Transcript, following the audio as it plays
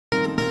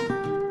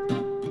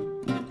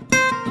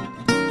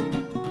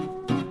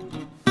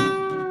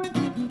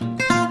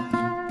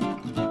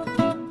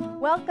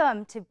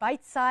Welcome to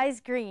Bite Size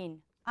Green.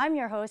 I'm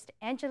your host,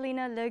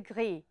 Angelina Le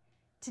Grix.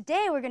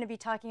 Today we're going to be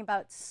talking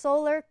about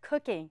solar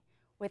cooking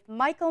with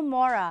Michael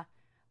Mora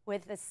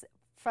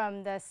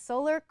from the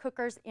Solar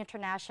Cookers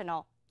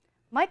International.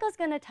 Michael's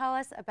going to tell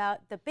us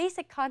about the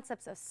basic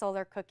concepts of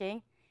solar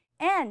cooking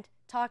and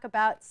talk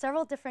about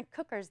several different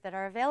cookers that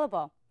are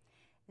available.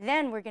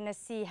 Then we're going to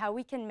see how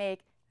we can make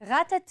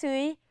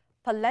ratatouille,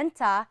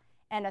 polenta,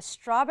 and a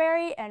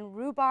strawberry and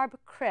rhubarb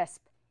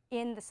crisp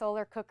in the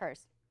solar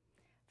cookers.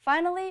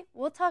 Finally,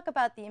 we'll talk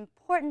about the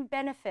important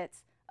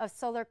benefits of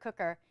solar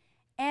cooker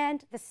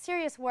and the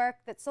serious work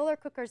that Solar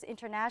Cookers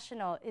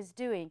International is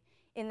doing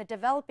in the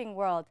developing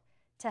world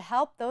to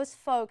help those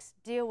folks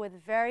deal with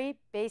very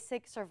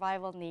basic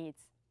survival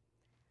needs.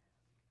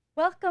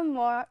 Welcome,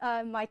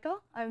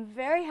 Michael. I'm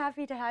very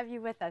happy to have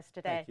you with us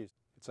today. Thank you.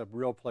 It's a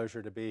real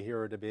pleasure to be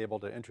here to be able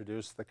to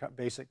introduce the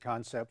basic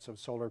concepts of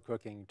solar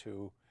cooking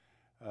to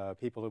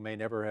people who may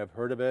never have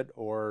heard of it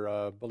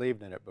or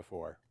believed in it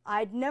before.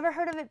 I'd never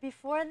heard of it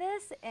before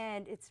this,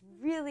 and it's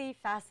really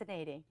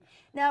fascinating.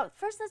 Now,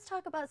 first let's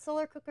talk about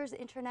Solar Cookers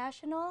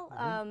International.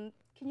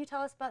 Can you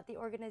tell us about the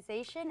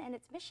organization and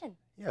its mission?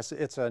 Yes,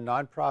 it's a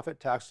nonprofit,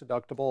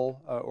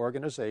 tax-deductible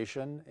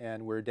organization,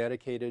 and we're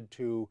dedicated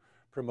to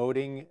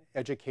promoting,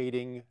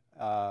 educating,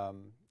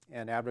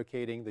 and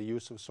advocating the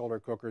use of solar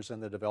cookers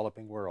in the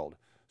developing world.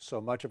 So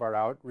much of our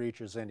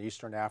outreach is in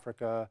Eastern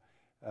Africa,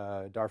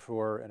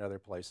 Darfur, and other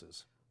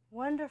places.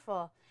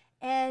 Wonderful.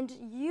 And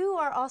you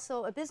are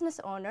also a business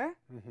owner.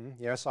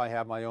 Yes, I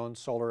have my own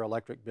solar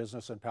electric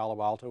business in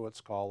Palo Alto.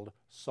 It's called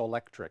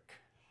Solectric.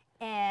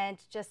 And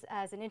just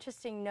as an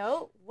interesting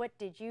note, what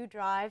did you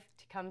drive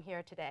to come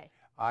here today?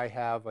 I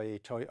have a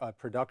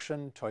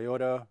production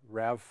Toyota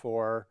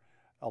RAV4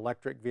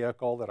 electric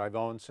vehicle that I've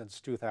owned since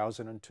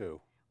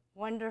 2002.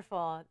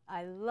 Wonderful.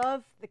 I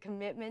love the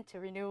commitment to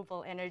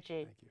renewable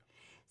energy. Thank you.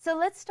 So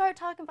let's start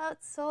talking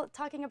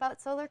about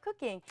solar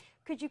cooking.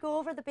 Could you go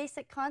over the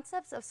basic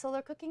concepts of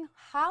solar cooking?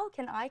 How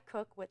can I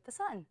cook with the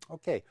sun?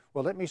 Okay,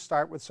 well, let me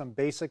start with some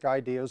basic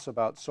ideas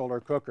about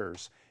solar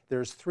cookers.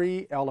 There's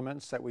three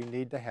elements that we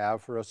need to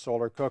have for a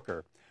solar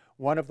cooker.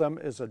 One of them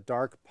is a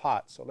dark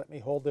pot. So let me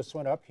hold this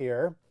one up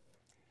here.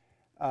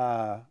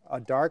 A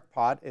dark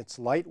pot, it's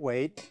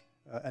lightweight,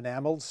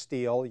 enameled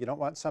steel. You don't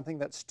want something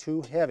that's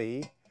too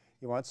heavy.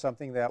 You want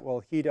something that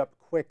will heat up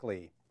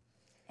quickly.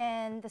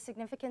 And the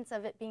significance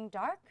of it being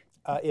dark?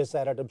 Is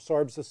that it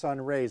absorbs the sun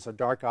rays. A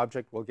dark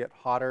object will get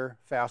hotter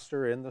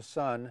faster in the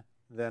sun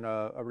than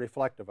a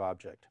reflective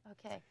object.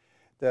 Okay.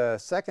 The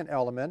second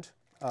element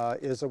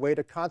is a way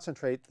to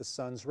concentrate the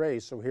sun's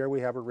rays. So here we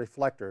have a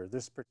reflector.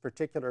 This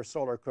particular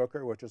solar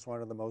cooker, which is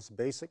one of the most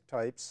basic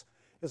types,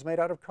 is made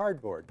out of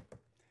cardboard.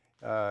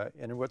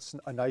 And what's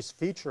a nice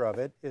feature of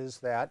it is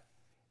that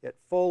it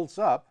folds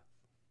up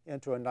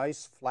into a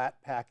nice flat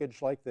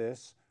package like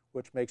this,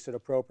 which makes it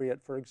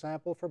appropriate, for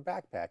example, for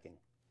backpacking.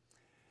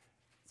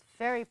 It's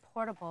very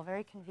portable,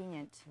 very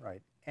convenient. Right.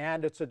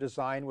 And it's a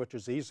design which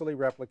is easily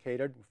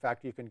replicated. In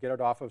fact, you can get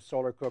it off of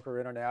Solar Cooker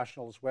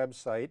International's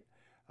website,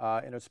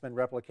 and it's been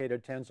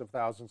replicated tens of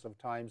thousands of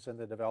times in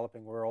the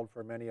developing world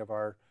for many of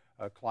our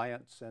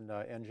clients and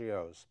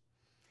NGOs.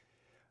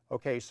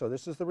 Okay, so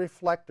this is the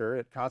reflector.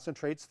 It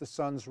concentrates the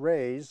sun's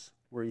rays.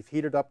 We've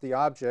heated up the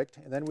object,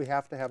 and then we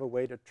have to have a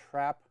way to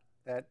trap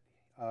that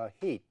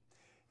heat.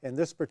 In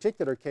this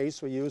particular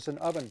case, we use an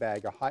oven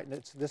bag.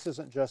 This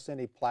isn't just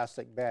any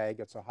plastic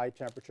bag. It's a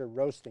high-temperature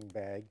roasting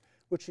bag,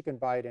 which you can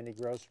buy at any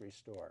grocery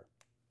store.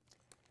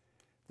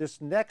 This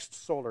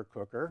next solar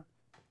cooker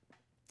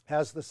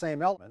has the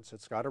same elements.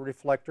 It's got a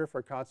reflector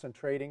for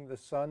concentrating the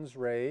sun's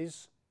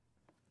rays.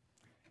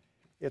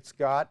 It's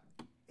got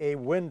a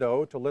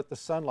window to let the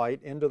sunlight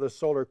into the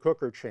solar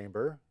cooker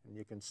chamber. And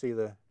you can see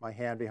my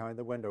hand behind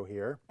the window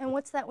here. And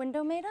what's that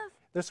window made of?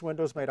 This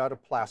window is made out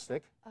of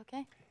plastic.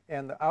 Okay.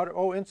 And the outer,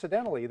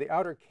 incidentally, the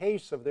outer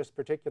case of this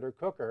particular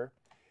cooker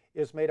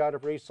is made out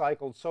of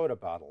recycled soda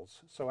bottles.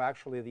 So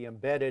actually the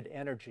embedded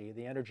energy,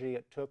 the energy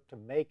it took to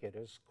make it,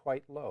 is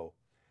quite low.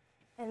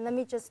 And let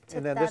me just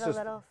tip that a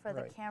little for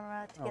the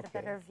camera to get a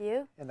better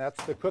view. And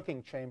that's the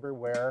cooking chamber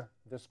where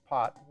this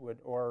pot would,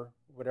 or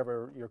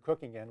whatever you're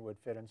cooking in, would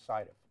fit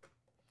inside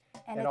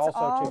of. And it's also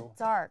all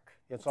dark.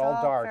 It's all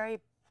dark. Very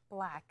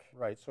black.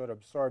 Right, so it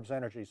absorbs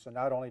energy. So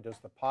not only does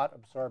the pot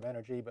absorb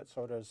energy, but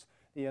so does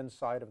the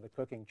inside of the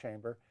cooking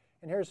chamber.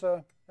 And here's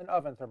an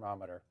oven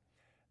thermometer.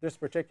 This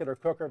particular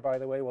cooker, by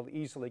the way, will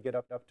easily get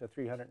up to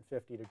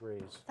 350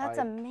 degrees. That's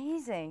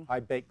amazing. I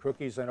bake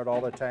cookies in it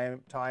all the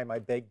time. I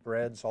bake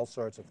breads, all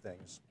sorts of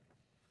things.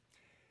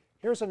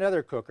 Here's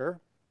another cooker.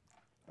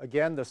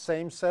 Again, the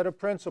same set of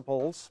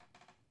principles.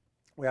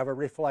 We have a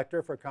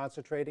reflector for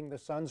concentrating the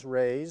sun's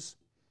rays.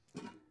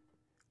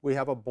 We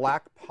have a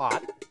black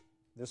pot.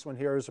 This one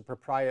here is a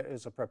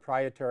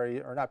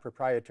proprietary, or not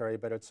proprietary,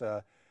 but it's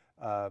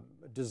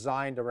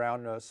designed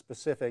around a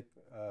specific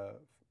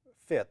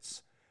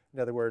fits. In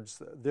other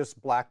words, this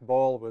black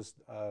bowl was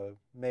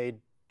made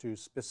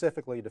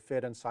specifically to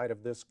fit inside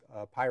of this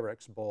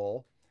Pyrex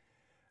bowl.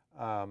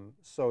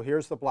 So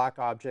here's the black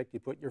object. You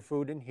put your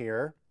food in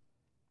here.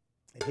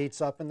 It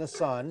heats up in the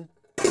sun.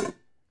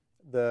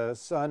 The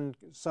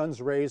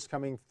sun's rays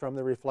coming from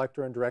the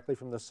reflector and directly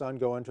from the sun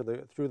go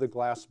through the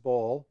glass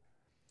bowl,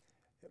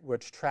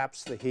 which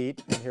traps the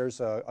heat. And here's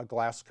a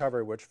glass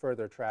cover which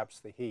further traps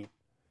the heat.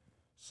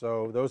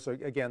 So those are,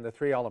 again, the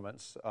three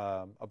elements: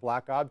 a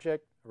black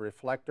object, a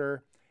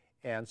reflector,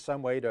 and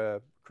some way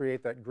to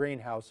create that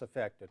greenhouse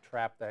effect to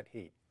trap that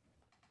heat.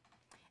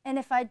 And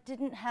if I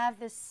didn't have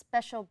this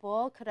special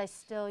bowl, could I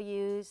still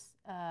use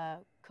a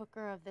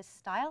cooker of this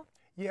style?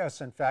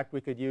 Yes, in fact,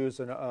 we could use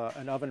an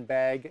oven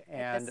bag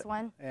and, Like this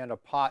one? and a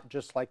pot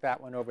just like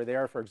that one over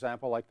there. For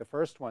example, like the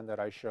first one that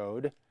I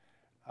showed,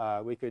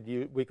 we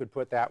could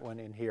put that one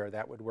in here.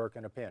 That would work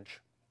in a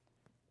pinch.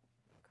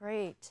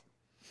 Great.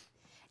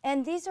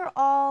 And these are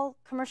all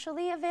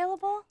commercially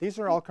available? These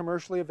are all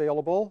commercially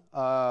available.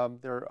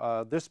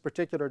 This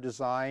particular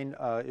design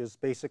is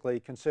basically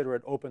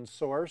considered open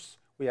source.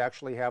 We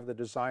actually have the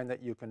design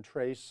that you can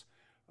trace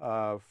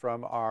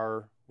from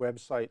our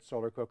website,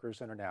 Solar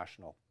Cookers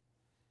International.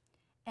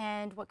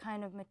 And what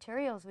kind of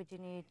materials would you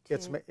need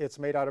to... It's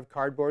made out of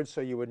cardboard,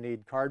 so you would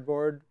need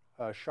cardboard,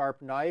 a sharp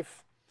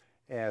knife,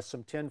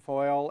 some tin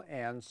foil,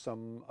 and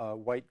some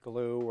white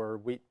glue or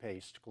wheat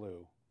paste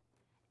glue.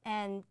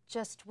 And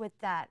just with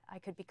that, I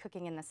could be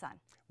cooking in the sun?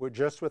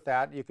 Just with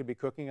that, you could be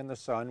cooking in the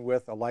sun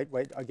with a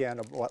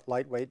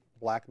lightweight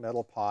black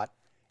metal pot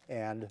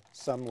and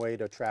some way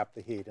to trap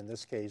the heat. In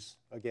this case,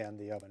 again,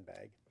 the oven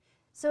bag.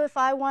 So if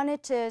I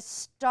wanted to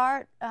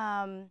start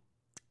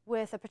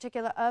with a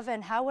particular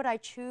oven, how would I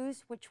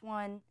choose which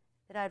one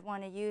that I'd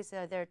want to use?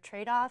 Are there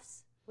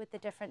trade-offs with the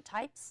different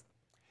types?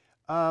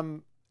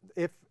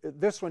 If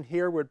this one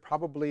here would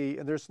probably,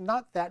 there's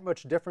not that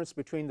much difference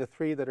between the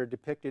three that are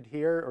depicted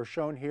here or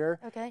shown here.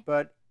 Okay.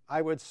 But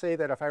I would say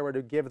that if I were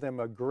to give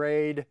them a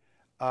grade,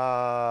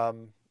 I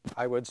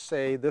would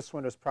say this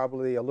one is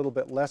probably a little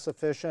bit less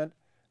efficient.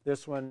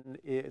 This one,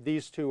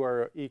 these two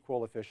are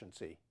equal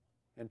efficiency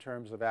in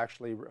terms of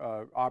actually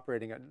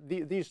operating.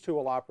 These two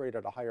will operate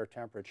at a higher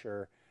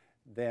temperature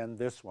than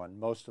this one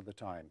most of the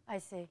time. I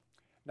see.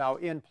 Now,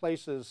 in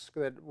places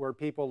where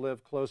people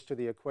live close to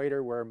the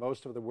equator, where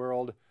most of the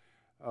world,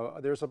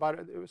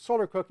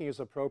 solar cooking is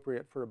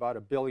appropriate for about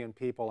 1 billion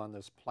people on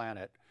this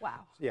planet.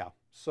 Wow. Yeah,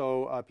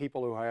 so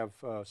people who have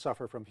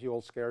suffer from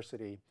fuel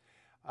scarcity.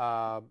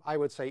 I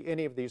would say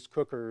any of these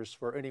cookers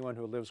for anyone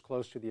who lives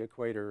close to the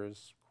equator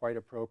is quite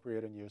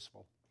appropriate and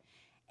useful.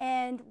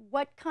 And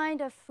what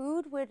kind of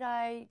food would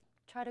I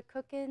try to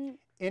cook in?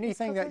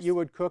 Anything that you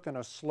would cook in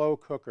a slow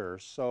cooker,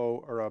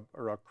 or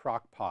a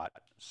crock pot.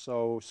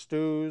 So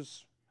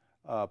stews,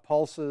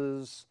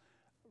 pulses,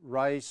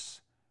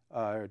 rice,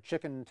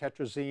 chicken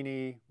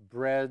tetrazzini,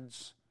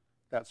 breads,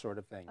 that sort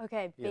of thing.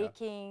 Okay, yeah.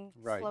 baking,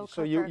 right. slow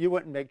So cooker. you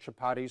wouldn't make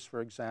chapatis,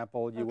 for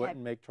example. You Okay. wouldn't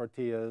make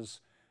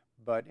tortillas,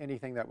 but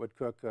anything that would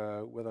cook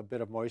with a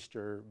bit of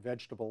moisture,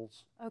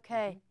 vegetables.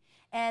 Okay,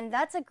 and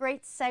that's a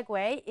great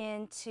segue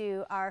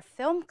into our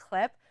film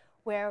clip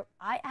where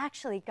I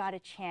actually got a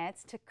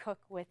chance to cook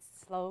with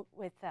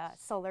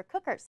solar cookers.